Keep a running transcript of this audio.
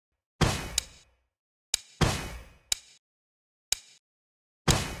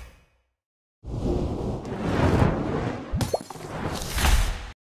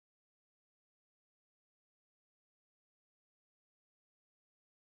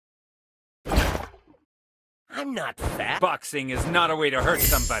I'm not fat. Boxing is not a way to hurt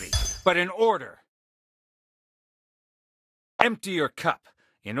somebody, but an order. Empty your cup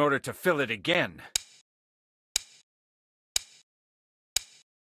in order to fill it again.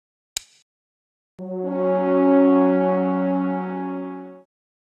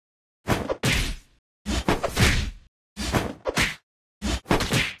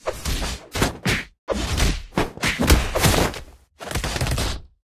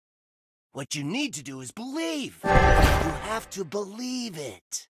 What you need to do is believe. You have to believe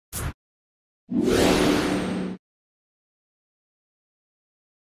it.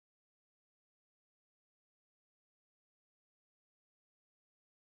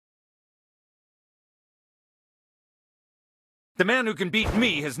 The man who can beat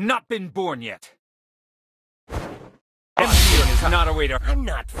me has not been born yet. Emptying is not a way to... I'm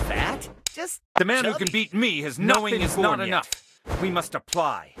not fat. Just The man who chubby. can beat me has not been born yet. Knowing is not enough. We must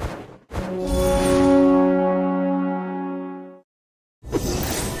apply.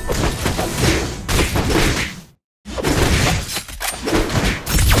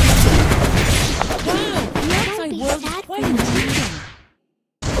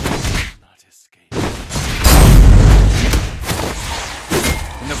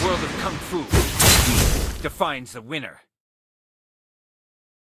 In the world of Kung Fu, speed defines the winner.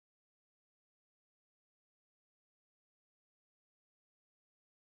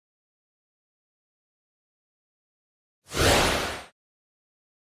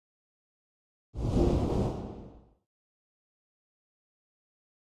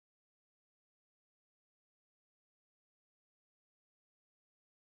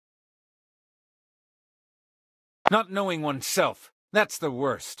 Not knowing oneself, that's the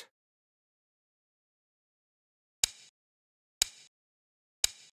worst.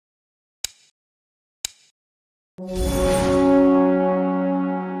 In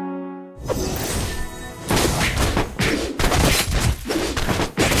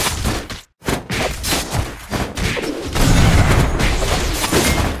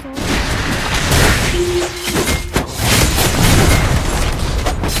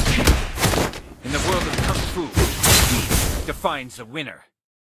the world of Kung Fu, speed defines the winner.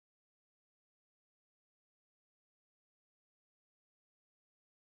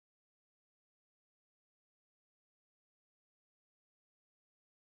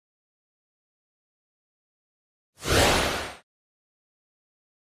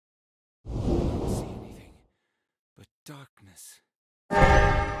 Darkness. Where's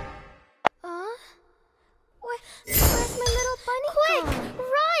my little bunny? Quick!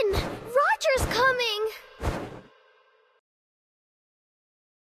 Run! Roger's coming!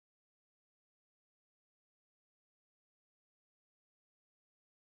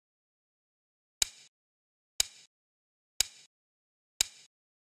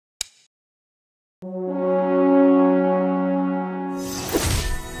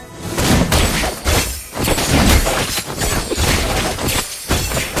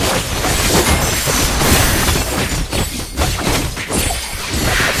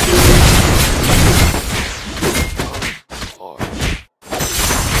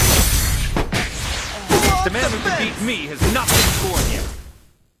 The man who can beat me has not been born yet.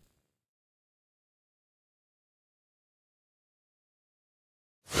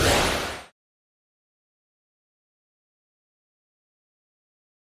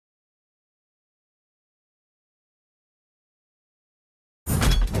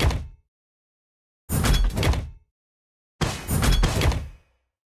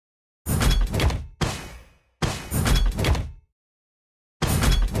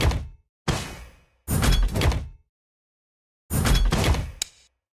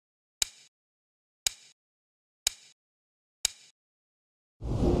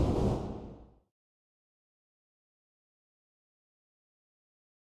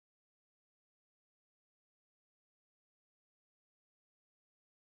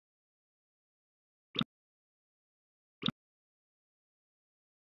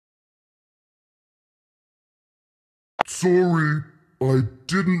 Sorry, I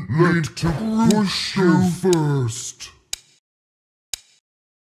didn't mean to push you first.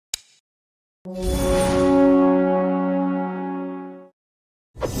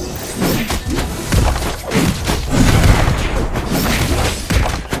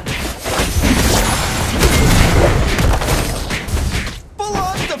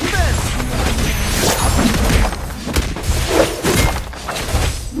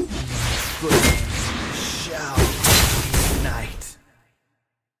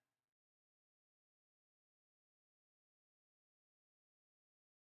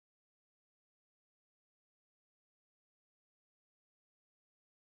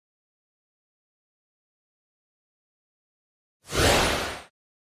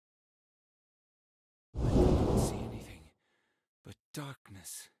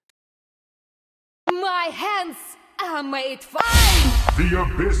 darkness. My hands are made fine! The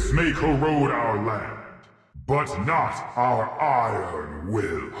Abyss may corrode our land, but not our iron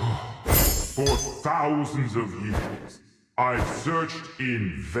will. For thousands of years, I've searched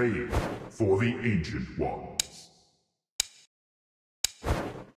in vain for the Ancient Ones.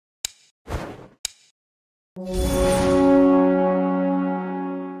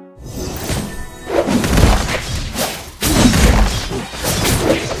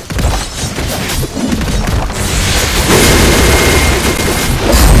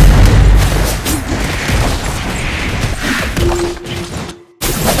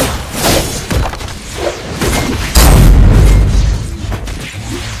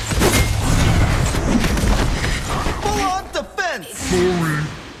 Sorry,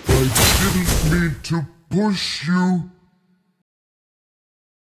 I didn't mean to push you.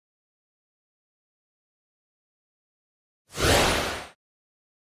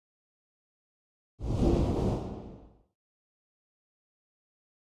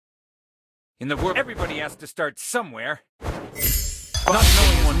 In the world, everybody has to start somewhere. Not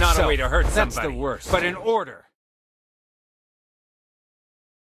knowing one's not a way to hurt somebody. That's the worst. But in order.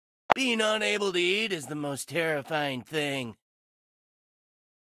 Being unable to eat is the most terrifying thing.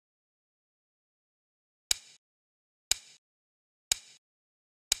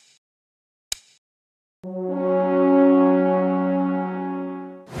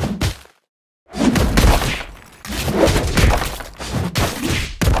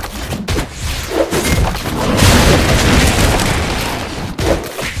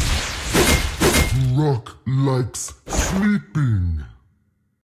 Rock likes sleeping.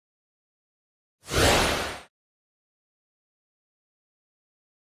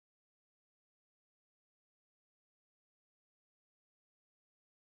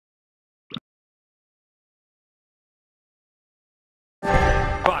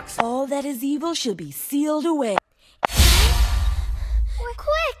 Box. All that is evil shall be sealed away.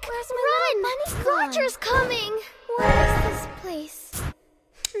 Quick! Run! Roger's coming! What is this place?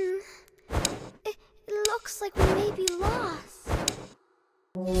 It looks like we may be lost.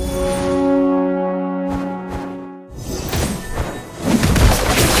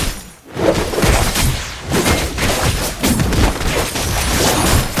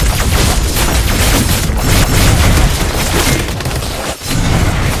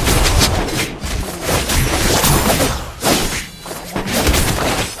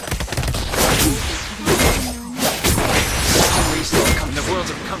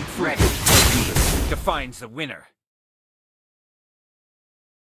 Defines the winner.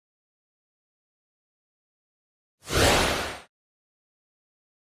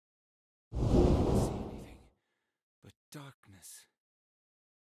 But darkness.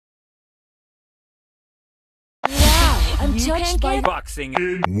 Wow, I'm touched by boxing.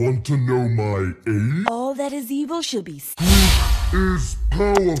 Want to know my age? all that is evil shall be Is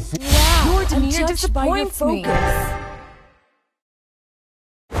powerful. Wow, Your demeanor I'm touched by your disappoints me. focus.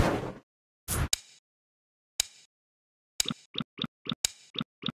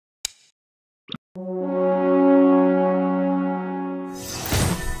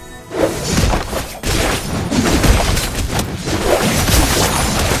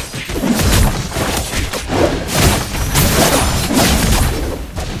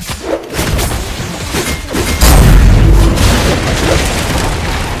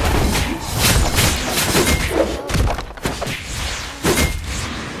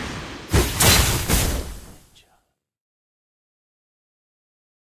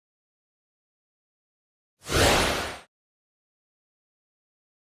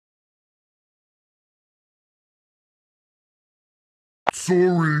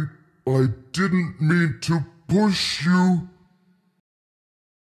 Sorry, I didn't mean to push you.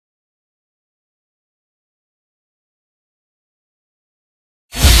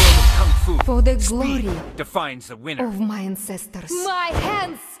 The world of Kung Fu. For the glory Defines the winner. of my ancestors. My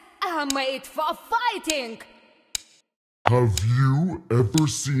hands are made for fighting! Have you ever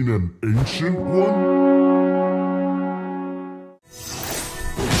seen an ancient one?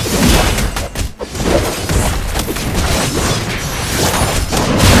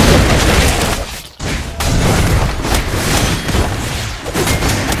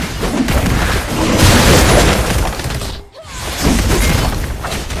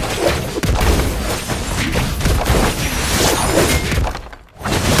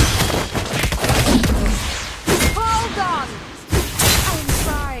 Hold on! I'm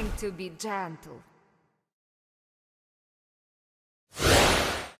trying to be gentle.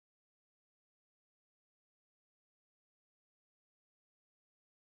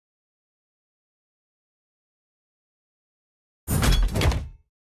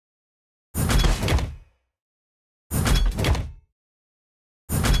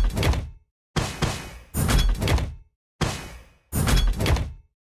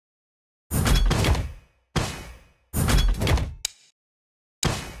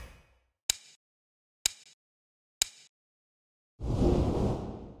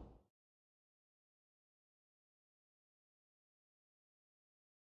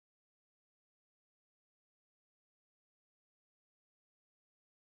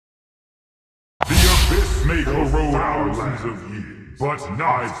 thousands of years, but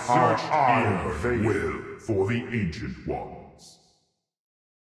not our iron will for the Ancient Ones.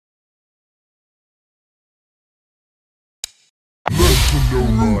 Let them know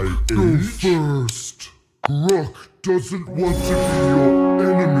my go first. Rock doesn't want to be your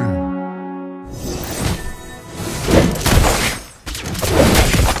enemy.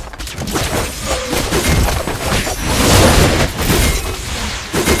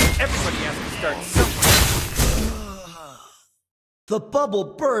 The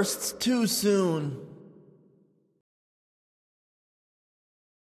bubble bursts too soon.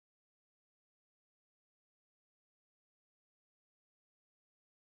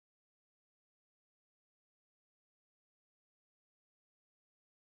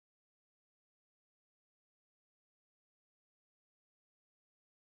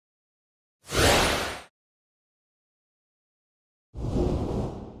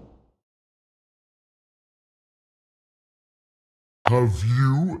 Have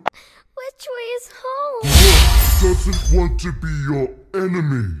you? Which way is home? Rock doesn't want to be your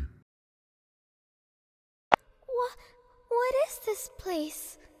enemy. What is this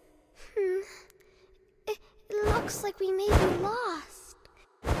place? It looks like we may be lost.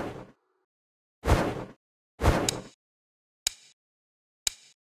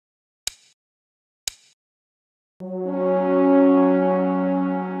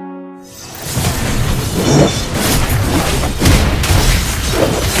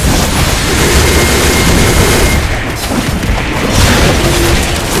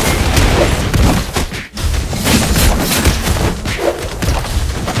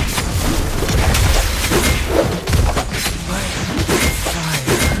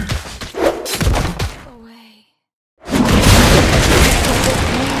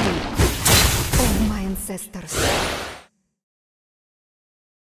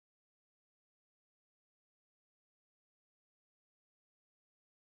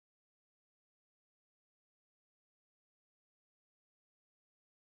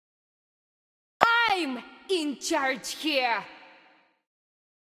 I'm in charge here!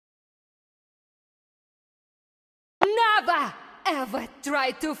 Never ever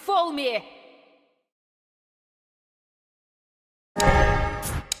try to fool me!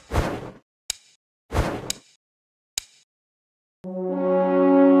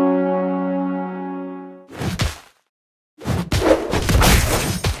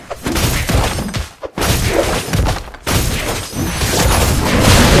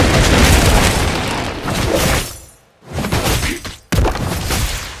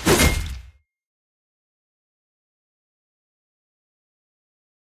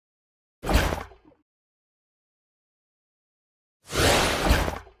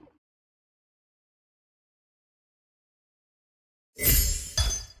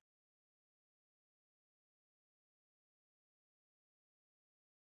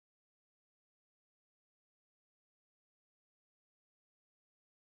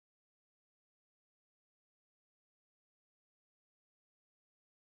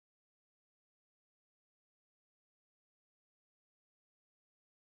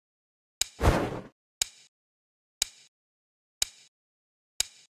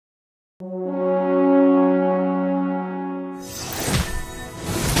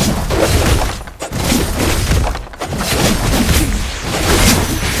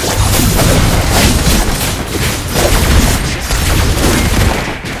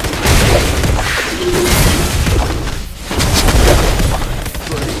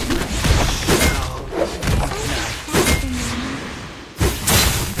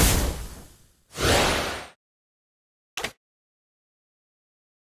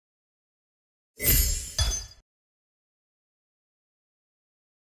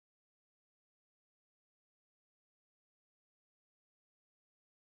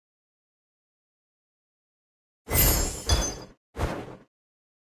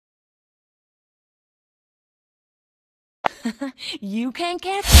 You can't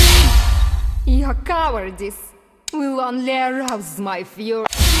catch me. Your cowardice will only arouse my fury.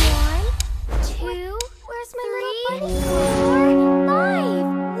 1, 2, where's my little bunny? 4,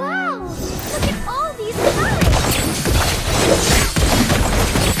 5. Wow! Look at all these eyes!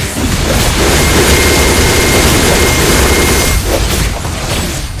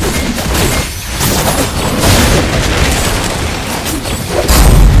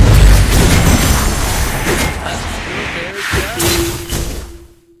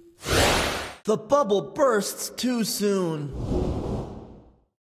 The bubble bursts too soon.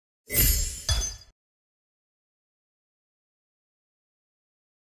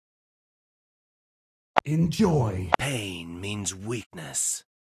 Enjoy. Pain means weakness.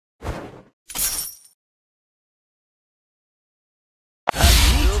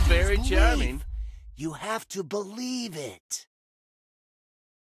 very charming. You have to believe it.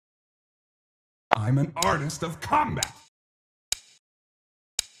 I'm an artist of combat.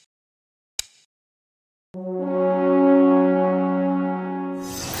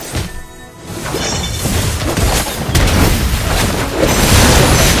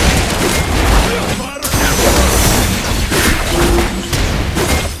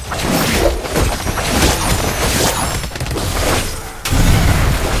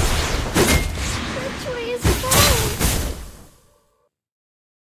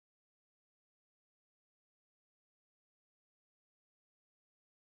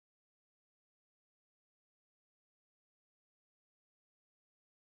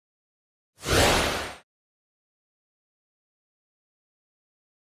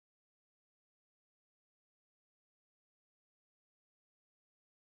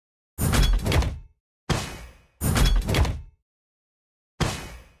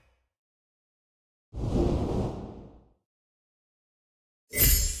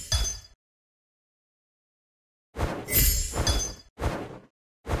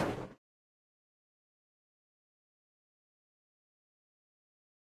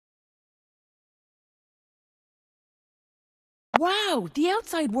 Wow, the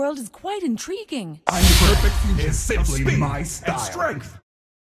outside world is quite intriguing. I'm perfect fusion is simply my style. And strength.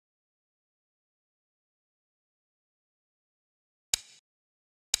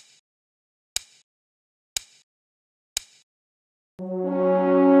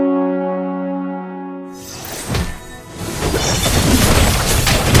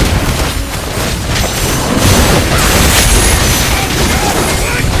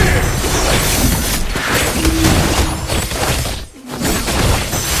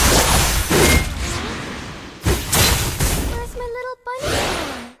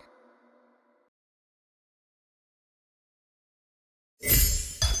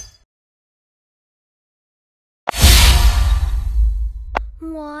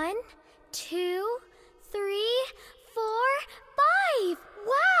 One, two, three, 4, 5.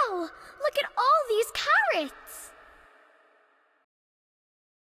 Wow! Look at all these carrots!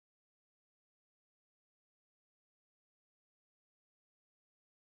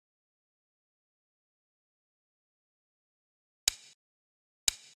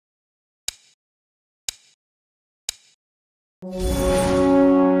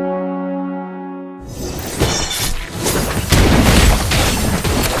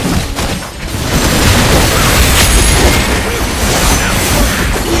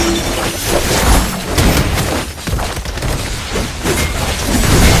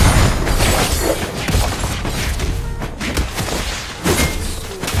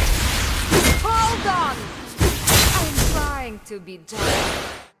 To be done.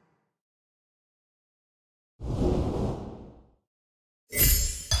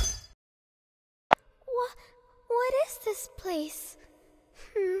 What is this place?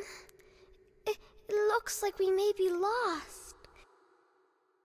 It looks like we may be lost.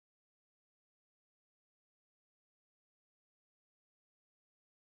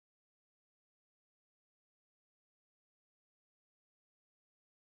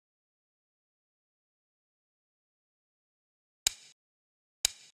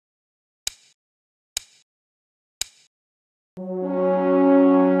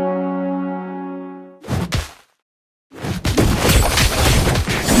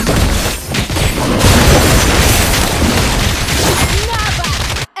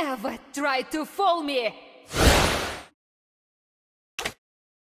 Ever try to fool me?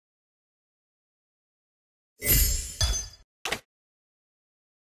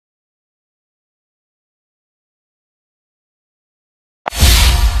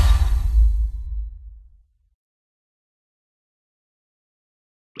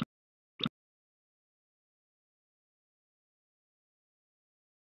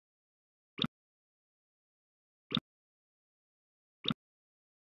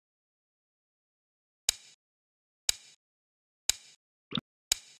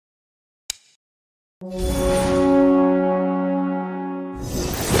 Wow!